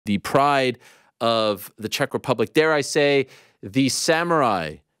the pride of the Czech Republic. Dare I say, the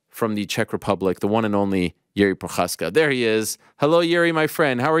samurai from the Czech Republic, the one and only Jiri Prochazka. There he is. Hello, Jiri, my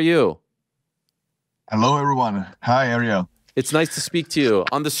friend. How are you? Hello, everyone. Hi, Ariel. It's nice to speak to you.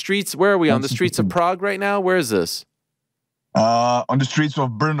 On the streets, where are we? On the streets of Prague right now? Where is this? On the streets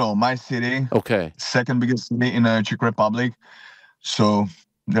of Brno, my city. Okay. Second biggest city in the Czech Republic. So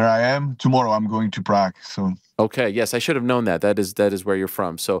there I am. Tomorrow I'm going to Prague. So okay, yes, I should have known that. That is where you're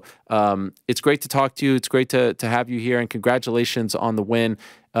from. So it's great to talk to you. It's great to have you here, and congratulations on the win.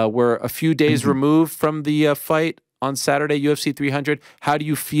 We're a few days removed from the fight on Saturday, UFC 300. How do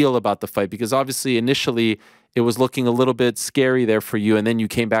you feel about the fight? Because obviously, initially, it was looking a little bit scary there for you, and then you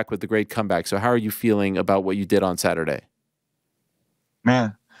came back with the great comeback. So how are you feeling about what you did on Saturday?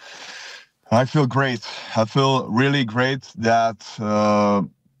 Man, I feel great. I feel really great that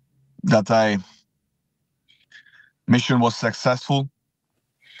mission was successful,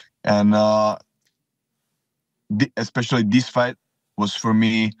 and especially this fight was for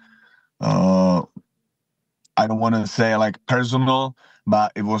me. I don't want to say like personal,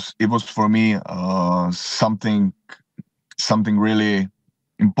 but it was for me something really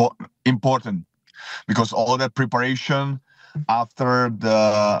important because all that preparation after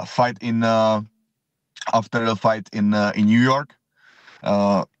the fight in New York,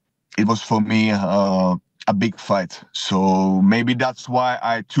 it was for me a big fight. So maybe that's why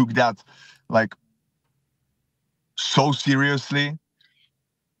I took that like so seriously,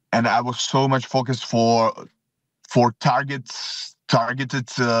 and I was so much focused for targeted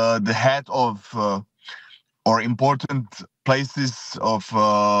the head of or important places of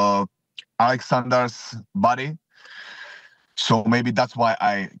Alexander's body. So maybe that's why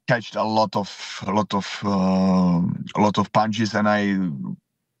I catched a lot of punches, and I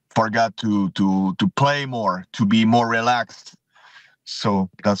forgot to play more, to be more relaxed. So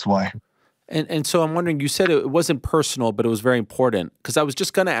that's why. And so I'm wondering, you said it wasn't personal, but it was very important, because I was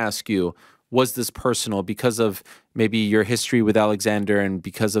just going to ask you, was this personal because of maybe your history with Alexander and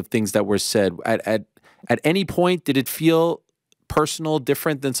because of things that were said? At any point, did it feel personal,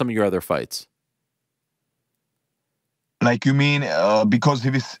 different than some of your other fights? Like, you mean because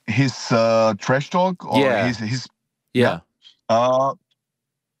of his trash talk, or his yeah.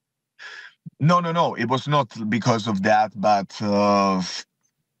 No, it was not because of that, but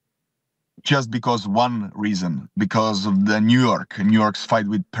just because one reason, because of the New York's fight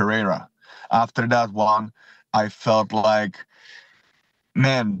with Pereira. After that one, I felt like,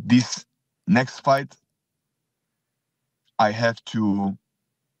 man, this next fight, I have to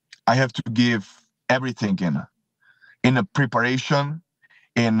give everything in a preparation,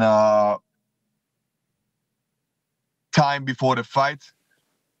 in time before the fight.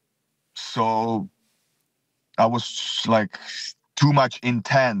 So I was like too much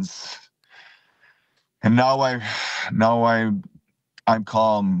intense, and now I'm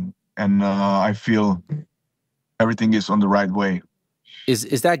calm, and I feel everything is on the right way.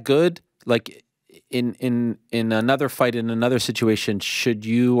 Is that good? Like in another fight, in another situation, should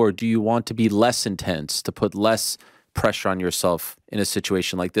you, or do you want to be less intense, to put less pressure on yourself in a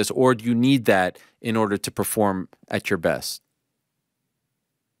situation like this, or do you need that in order to perform at your best?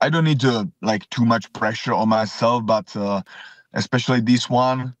 I don't need to like too much pressure on myself, but especially this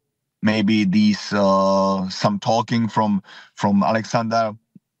one, maybe these some talking from Alexander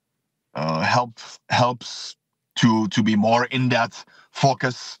helps to be more in that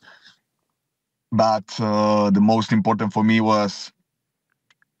focus. But the most important for me was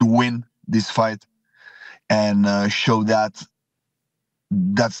to win this fight and show that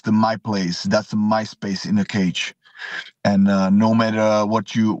that's my place, that's my space in the cage. And no matter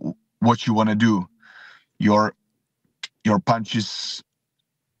what you want to do, your punches,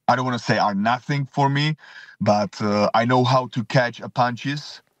 I don't want to say are nothing for me, but I know how to catch a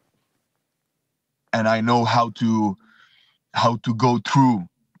punches, and I know how to go through,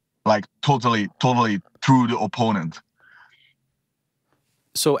 like totally through the opponent.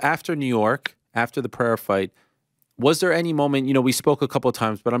 So after New York, after the Pereira fight, was there any moment, you know, we spoke a couple of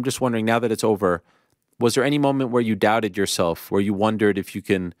times, but I'm just wondering, now that it's over, was there any moment where you doubted yourself, where you wondered if you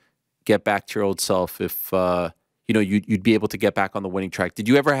can get back to your old self, if you know, you'd be able to get back on the winning track? Did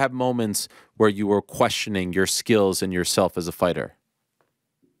you ever have moments where you were questioning your skills and yourself as a fighter?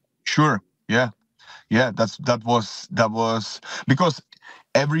 Sure. Yeah. That was because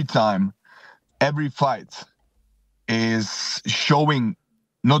every time, every fight is showing,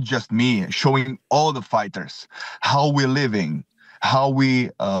 not just me, showing all the fighters how we're living, how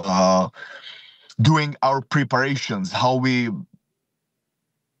we doing our preparations, how we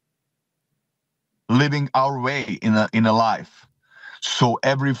living our way in a life. So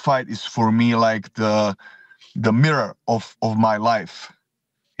every fight is for me like the mirror of my life.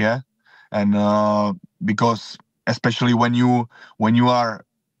 Yeah. And because especially when you're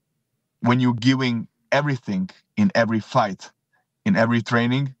giving everything in every fight, in every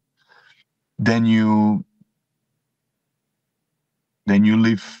training, then you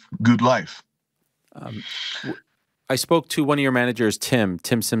live good life. Um, I spoke to one of your managers, Tim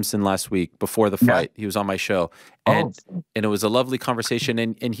Simpson, last week before the Yeah. fight. He was on my show, Oh, and it was a lovely conversation.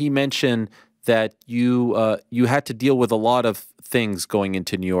 And he mentioned that you had to deal with a lot of things going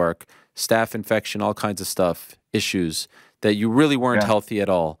into New York, staph infection, all kinds of stuff, issues that you really weren't yeah. healthy at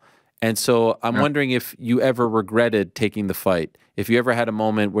all. And so I'm Yeah. wondering if you ever regretted taking the fight. If you ever had a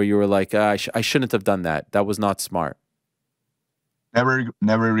moment where you were like, I shouldn't have done that. That was not smart.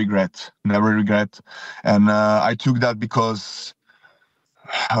 Never regret. Never regret. And I took that because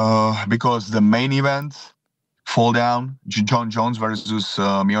the main event fall down, John Jones versus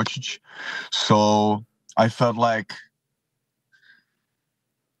Miocic. So I felt like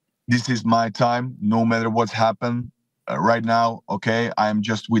this is my time, no matter what's happened. Right now, okay, I'm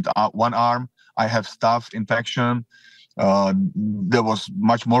just with one arm. I have staph infection. There was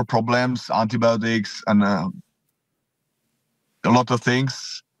much more problems, antibiotics, and a lot of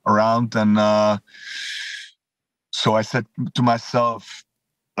things around. And so I said to myself,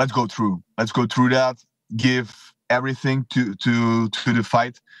 let's go through that, give everything to the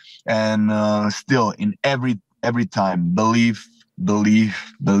fight, and still in every time believe.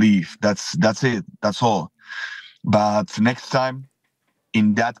 That's it, that's all. But next time,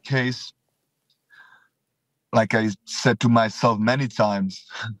 in that case, like I said to myself many times,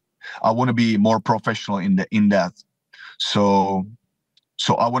 I want to be more professional in that. So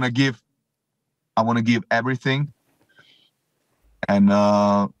I want to give everything. And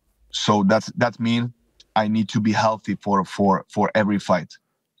so that means I need to be healthy for every fight.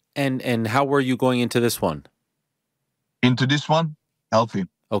 And how were you going into this one? Into this one, healthy.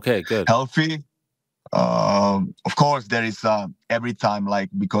 Okay, good. Healthy. Of course, there is every time, like,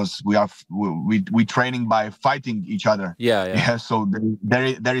 because we training by fighting each other. Yeah. Yeah. So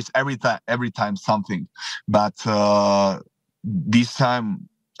there is every time something, but this time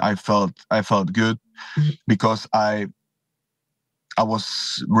I felt good because I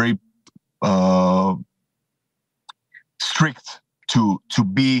was very strict to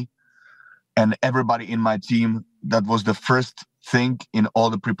be, and everybody in my team, that was the first thing in all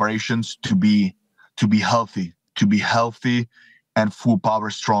the preparations, to be healthy, and full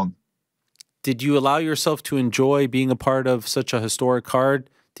power strong. Did you allow yourself to enjoy being a part of such a historic card?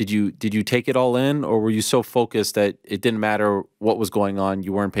 Did you take it all in, or were you so focused that it didn't matter what was going on,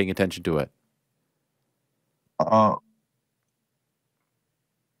 you weren't paying attention to it? uh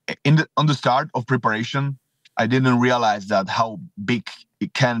on the start of preparation, I didn't realize that how big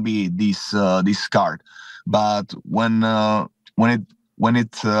it can be, this card. But when it when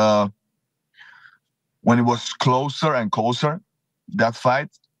it when it was closer and closer, that fight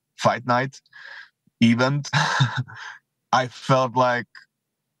night event, I felt like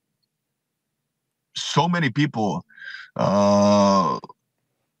so many people. There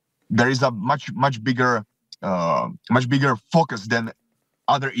is a much bigger focus than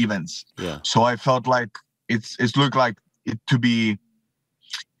other events. Yeah. So I felt like it's looked like it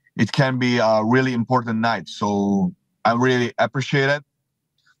can be a really important night. So I really appreciate it.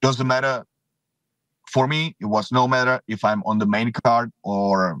 Doesn't matter. For me, it was no matter if I'm on the main card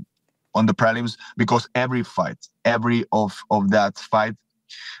or on the prelims, because every of that fight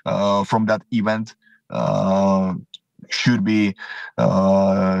from that event should be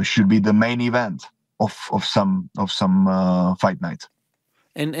the main event of some fight night.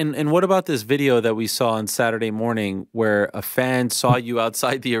 And what about this video that we saw on Saturday morning where a fan saw you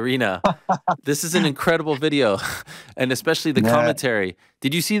outside the arena? This is an incredible video, and especially the commentary.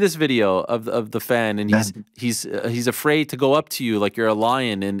 Did you see this video of the fan? And he's afraid to go up to you like you're a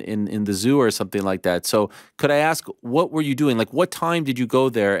lion in the zoo or something like that. So could I ask, what were you doing? Like, what time did you go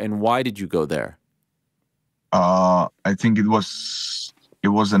there, and why did you go there? I think it was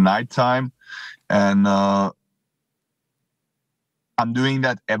a night time, and I'm doing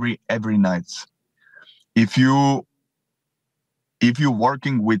that every night. If you're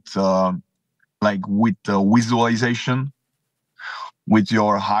working with visualization, with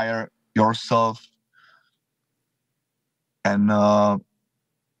your higher yourself, and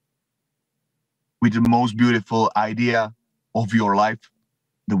with the most beautiful idea of your life,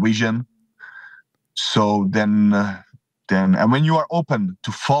 the vision. So then and when you are open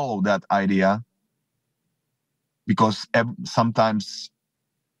to follow that idea, because sometimes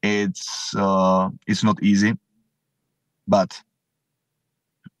it's not easy, but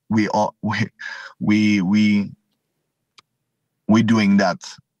we all we doing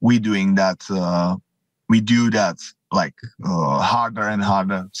that. We doing that. We do that like harder and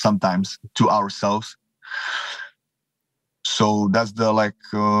harder sometimes to ourselves. So that's the like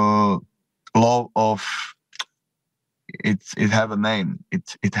law of it have a name.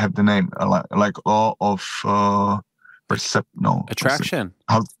 It have the name like law of attraction.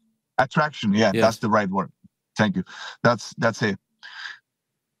 Attraction. Yeah, Yes. that's the right word. Thank you. That's it.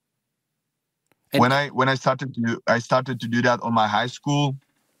 And when I started to do that on my high school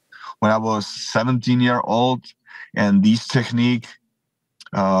when I was 17-year old, and this technique,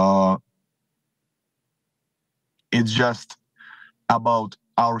 it's just about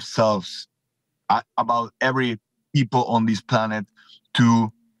ourselves, about every people on this planet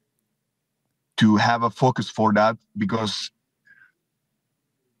to have a focus for that, because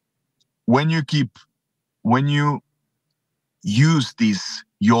when you use this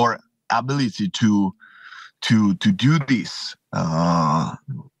your ability to do this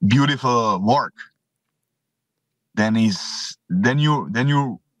beautiful work, then you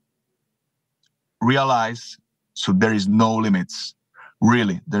realize, so there is no limits,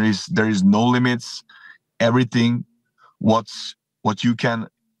 really. There is no limits. Everything what you can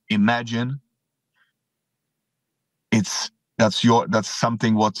imagine, that's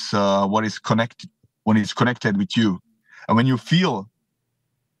something what is connected, when it's connected with you, and when you feel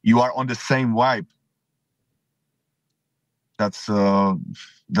you are on the same vibe, that's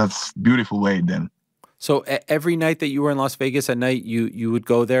beautiful way then. so every night that you were in Las Vegas at night, you would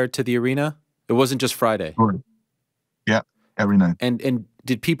go there to the arena? It wasn't just Friday? Sure. Yeah, every night. And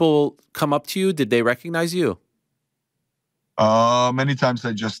did people come up to you? Did they recognize you? Many times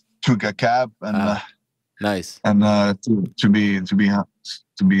I just took a cab and nice. And to be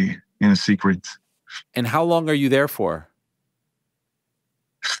in a secret. And how long are you there for?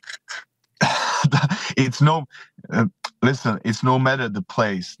 It's no listen, it's no matter the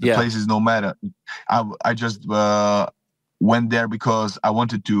place. The place is no matter. I just went there because I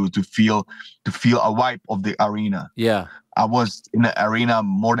wanted to feel a vibe of the arena. Yeah. I was in the arena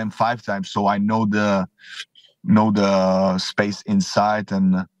more than 5 times, so I know the space inside,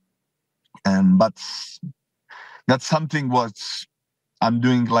 and but that's something what I'm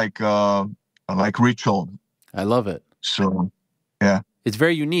doing like ritual. I love it. So yeah, it's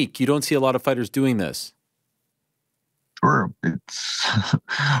very unique. You don't see a lot of fighters doing this. Sure, it's.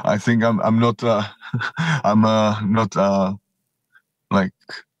 I think I'm not. I'm not like.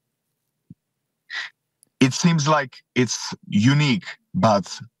 It seems like it's unique,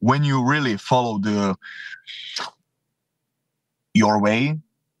 but when you really follow your way,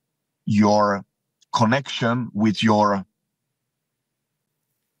 your connection with your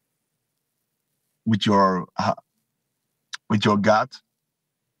gut,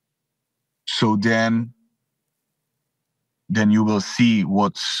 so then you will see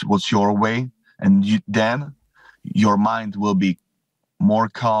what's your way, and then your mind will be more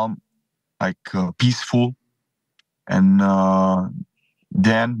calm, like peaceful, and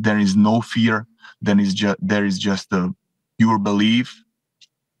then there is no fear. Then there is just a pure belief,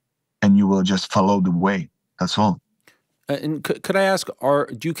 and you will just follow the way. That's all. And could I ask,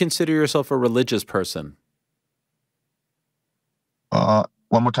 do you consider yourself a religious person?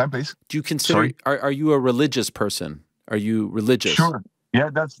 One more time, please. Do you consider? Are you a religious person? Are you religious? Sure. Yeah,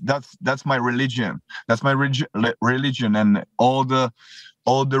 that's my religion. That's my religion, and all the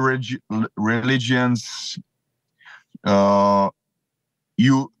religions.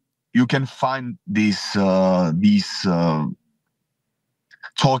 You can find these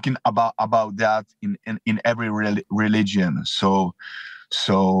talking about that in every religion. So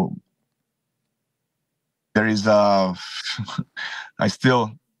there is a. I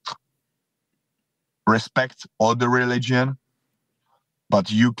still respect all the religion,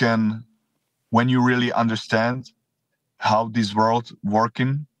 but you can, when you really understand how this world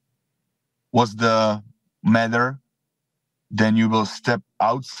working, what's the matter, then you will step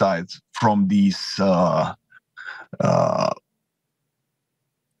outside from these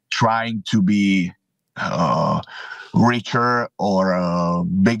trying to be richer or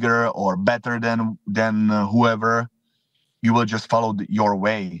bigger or better than whoever. You will just follow your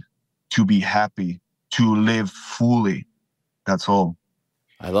way to be happy, to live fully. That's all.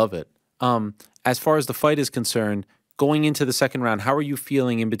 I love it. As far as the fight is concerned, going into the second round, how are you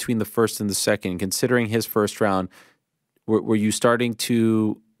feeling in between the first and the second? Considering his first round, were you starting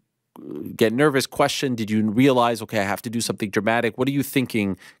to get nervous, question? Did you realize, okay, I have to do something dramatic? What are you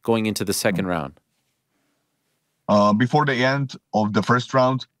thinking going into the second round? Before the end of the first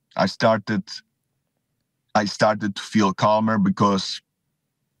round, I started to feel calmer, because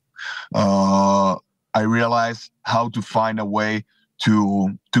uh, I realized how to find a way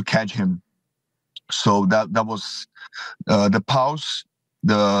to catch him. So that was the pause,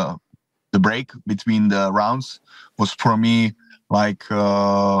 the break between the rounds was for me like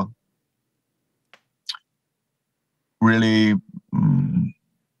really.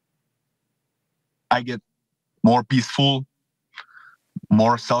 I get more peaceful,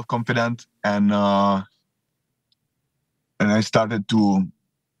 more self-confident, and I started to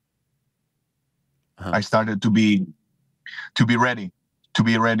ready,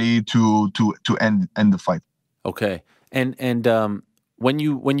 to end the fight. Okay. And when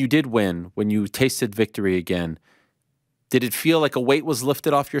you did win, when you tasted victory again, did it feel like a weight was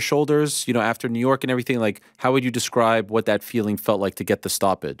lifted off your shoulders, you know, after New York and everything? Like, how would you describe what that feeling felt like to get the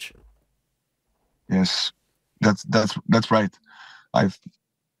stoppage? Yes, that's right. I've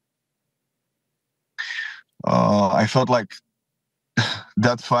I felt like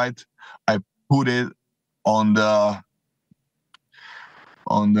that fight, I put it on the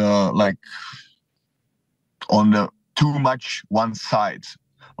like on the too much one side,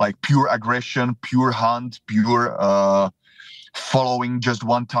 like pure aggression, pure hunt, pure following just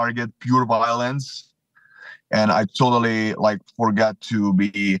one target, pure violence, and I totally like forgot to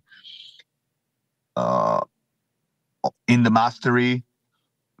be uh, in the mastery,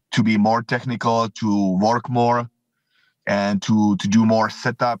 to be more technical, to work more, and to do more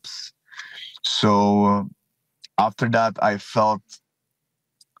setups. So after that, I felt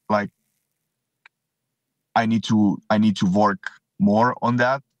like I need to work more on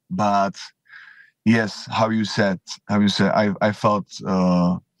that. But yes, how you said, I felt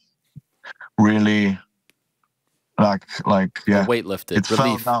really The yeah, weight lifted, it fell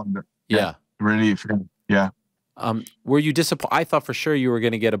relief. down. Yeah, Yeah. relief. Yeah. Were you disappointed? I thought for sure you were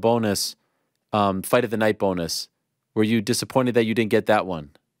going to get a bonus, fight of the night bonus. Were you disappointed that you didn't get that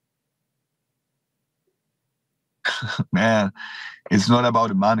one? Man, it's not about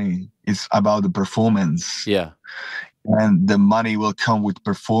the money, it's about the performance, Yeah. and the money will come with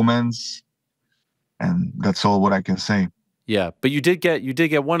performance, and that's all what I can say. Yeah. But you did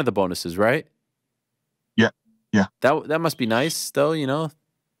get one of the bonuses, right? Yeah, yeah. That must be nice though, you know?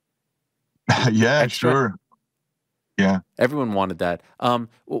 Yeah, Extra. sure. Yeah. Everyone wanted that.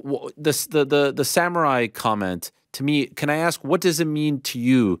 The samurai comment to me. Can I ask, what does it mean to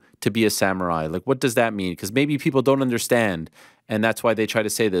you to be a samurai? Like, what does that mean? Because maybe people don't understand, and that's why they try to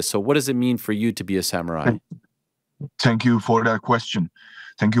say this. So, what does it mean for you to be a samurai? Thank you for that question.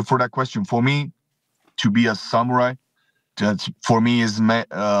 Thank you for that question. For me, to be a samurai, that for me is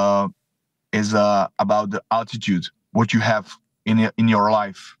about the attitude, what you have in your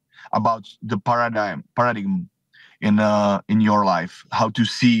life, about the paradigm in your life, how to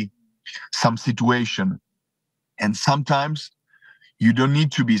see some situation. And sometimes you don't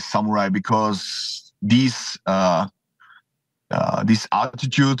need to be samurai, because this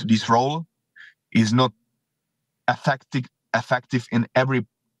attitude, this role is not effective in every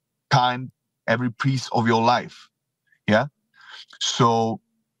piece of your life. Yeah. So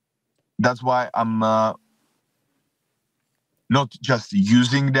that's why I'm not just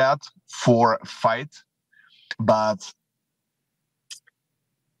using that for fight, but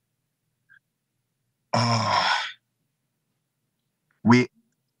uh, we,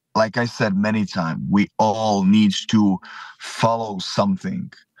 like I said many times, we all need to follow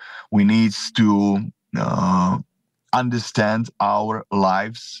something. We need to understand our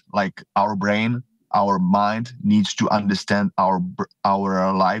lives, like our brain, our mind needs to understand our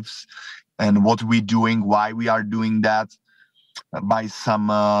lives and what we're doing, why we are doing that, by some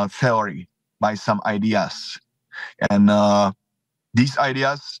theory, by some ideas. And these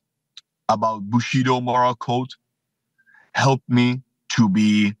ideas about Bushido moral code help me to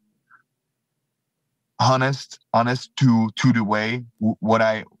be honest to the way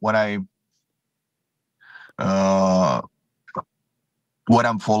uh, what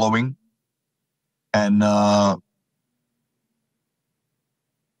I'm following, and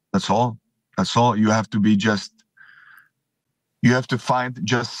that's all. That's all. You have to find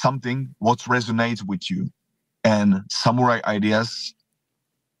just something what resonates with you, and samurai ideas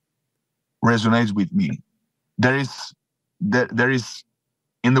resonates with me. There is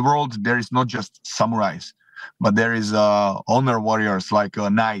in the world, there is not just samurais, but there is honor warriors, like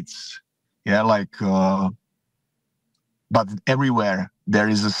knights. Yeah, like but everywhere there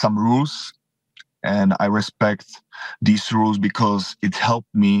is some rules, and I respect these rules because it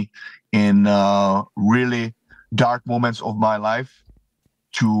helped me in really dark moments of my life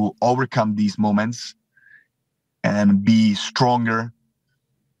to overcome these moments and be stronger,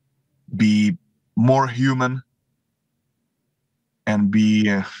 be more human, and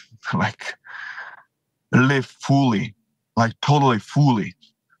be like live fully, like totally fully,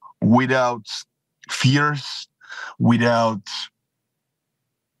 without fears, without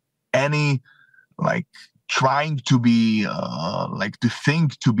any like trying to be like to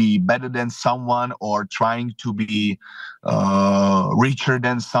think to be better than someone or trying to be richer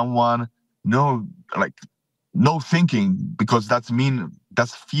than someone. No, like no thinking, because that's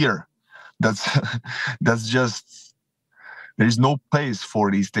fear. That's that's just, there is no place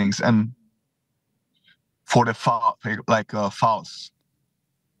for these things, and for the false,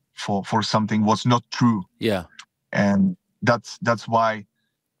 for something was not true. Yeah. And that's why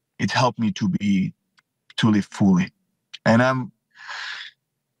it helped me to live fully. And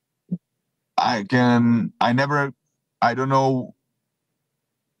I don't know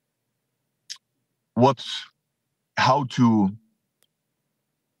how to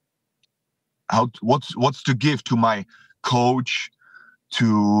what's to give to my coach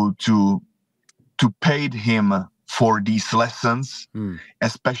to pay him for these lessons,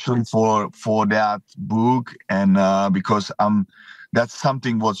 especially for that book. And because that's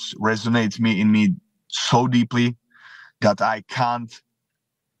something what resonates in me so deeply, that I can't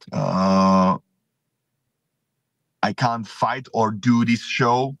fight or do this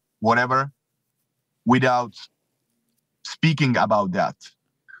show, whatever, without speaking about that,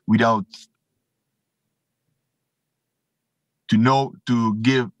 without to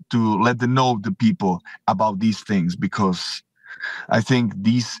let them know the people about these things. Because I think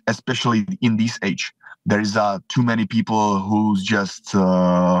especially in this age, there is too many people who's just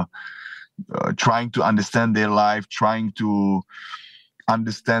trying to understand their life, trying to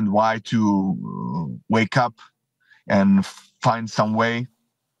understand why to wake up and find some way.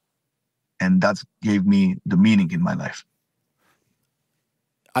 And that gave me the meaning in my life.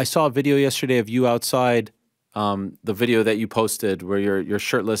 I saw a video yesterday of you outside, the video that you posted where you're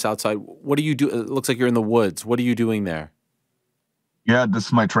shirtless outside. What do you do? It looks like you're in the woods. What are you doing there? Yeah, this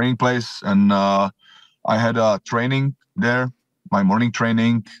is my training place. And I had a training there, my morning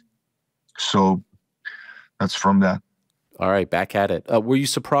training. So that's from that. All right, back at it. Were you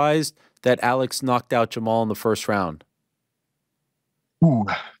surprised that Alex knocked out Jamahal in the first round? Ooh,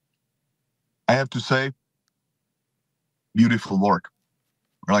 I have to say, beautiful work.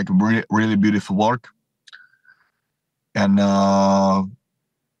 Like really, really beautiful work. And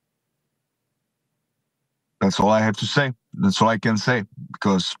that's all I have to say. That's all I can say,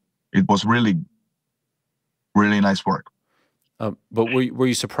 because it was really, really nice work. But were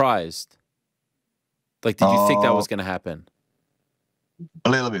you surprised? Like, did you think that was going to happen? A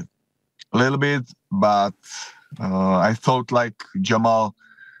little bit, but I thought like Jamahal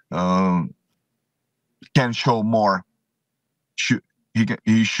can show more.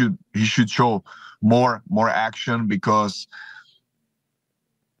 He should show more action, because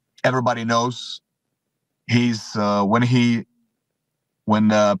everybody knows he's when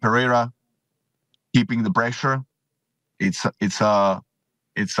Pereira keeping the pressure, it's a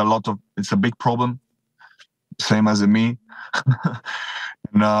big problem, same as in me.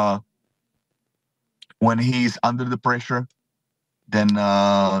 And when he's under the pressure, then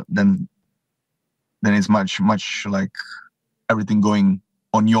it's much like everything going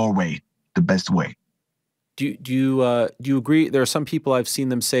on your way, the best way. Do you agree? There are some people I've seen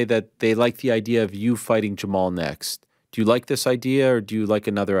them say that they like the idea of you fighting Jamahal next. Do you like this idea, or do you like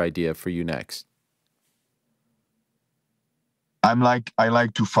another idea for you next? I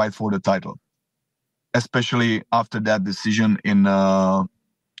like to fight for the title, especially after that decision in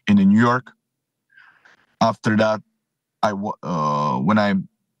New York. After that, when I'm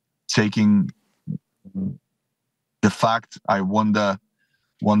taking the fact I won the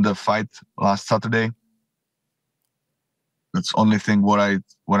fight last Saturday. That's only thing what I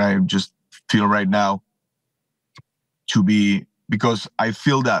just feel right now to be, because I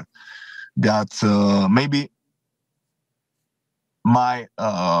feel that maybe my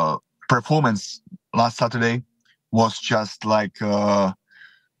performance last Saturday was just like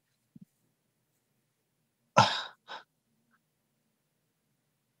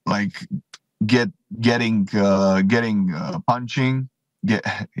getting punching,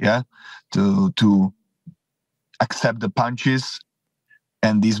 to accept the punches,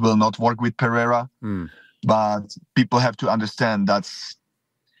 and this will not work with Pereira. But people have to understand that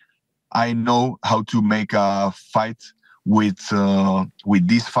I know how to make a fight with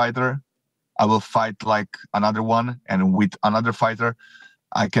this fighter. I will fight like another one, and with another fighter,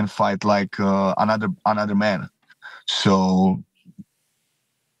 I can fight like another man. So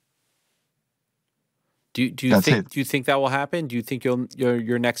do you think that will happen? Do you think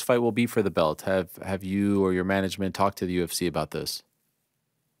your next fight will be for the belt? Have you or your management talked to the UFC about this?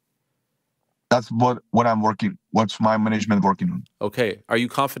 That's what I'm working. What's my management working on? Okay. Are you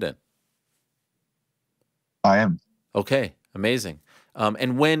confident? I am. Okay. Amazing.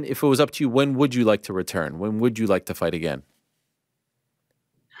 And when, if it was up to you, when would you like to return? When would you like to fight again?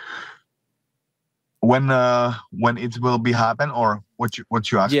 When it will be happen, or what you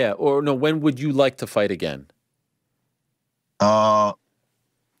ask? Yeah. Or no, when would you like to fight again? As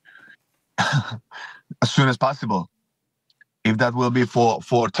soon as possible. If that will be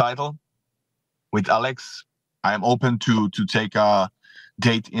for title with Alex, I am open to take a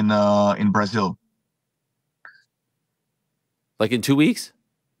date in Brazil. Like in 2 weeks?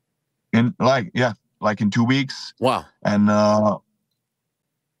 Like in 2 weeks. Wow. And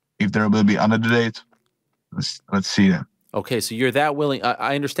if there will be another date, let's see that. Okay, so you're that willing.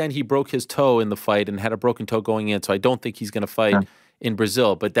 I understand he broke his toe in the fight and had a broken toe going in, so I don't think he's going to fight in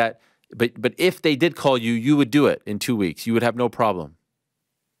Brazil. But if they did call you, you would do it in 2 weeks. You would have no problem.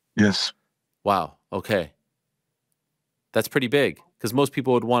 Yes. Wow. Okay. That's pretty big, because most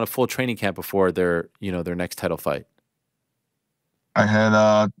people would want a full training camp before their next title fight. I had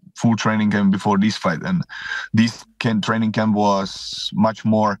a full training camp before this fight, and this training camp was much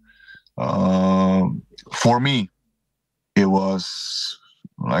more for me. It was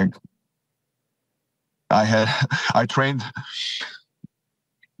like I trained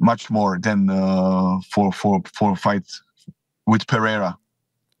much more than for fights with Pereira.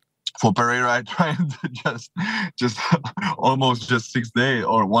 For Pereira, I trained just almost 6 days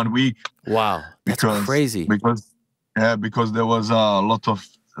or 1 week. Wow, that's crazy. Because there was a lot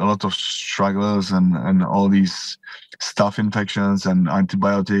of struggles and all these staph infections and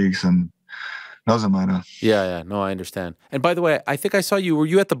antibiotics, and doesn't matter. Yeah, no, I understand. And by the way, I think I saw you. Were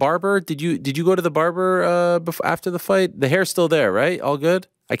you at the barber? Did you go to the barber after the fight? The hair's still there, right? All good?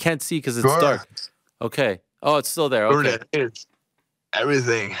 I can't see because it's dark. Okay. Oh, it's still there. Okay. It's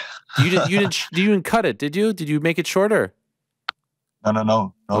everything. You didn't cut it, did you? Did you make it shorter?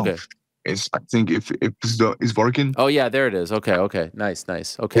 No. Okay. I think if it's working. Oh yeah, there it is. Okay. Nice.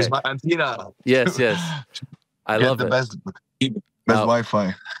 Okay. It's my antenna. Yes. I love the it. best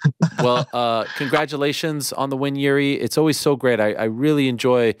Wi-Fi. Well, congratulations on the win, Jiri. It's always so great. I really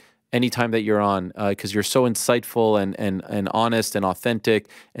enjoy any time that you're on because you're so insightful and honest and authentic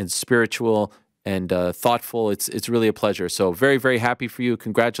and spiritual and thoughtful. It's really a pleasure. So very, very happy for you.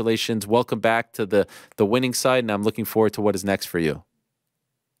 Congratulations. Welcome back to the winning side, and I'm looking forward to what is next for you.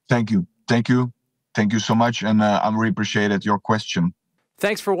 Thank you so much, and I really appreciated your question.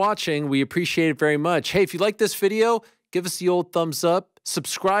 Thanks for watching. We appreciate it very much. Hey, if you like this video, give us the old thumbs up.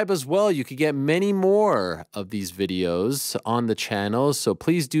 Subscribe as well. You could get many more of these videos on the channel, so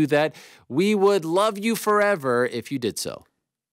please do that. We would love you forever if you did so.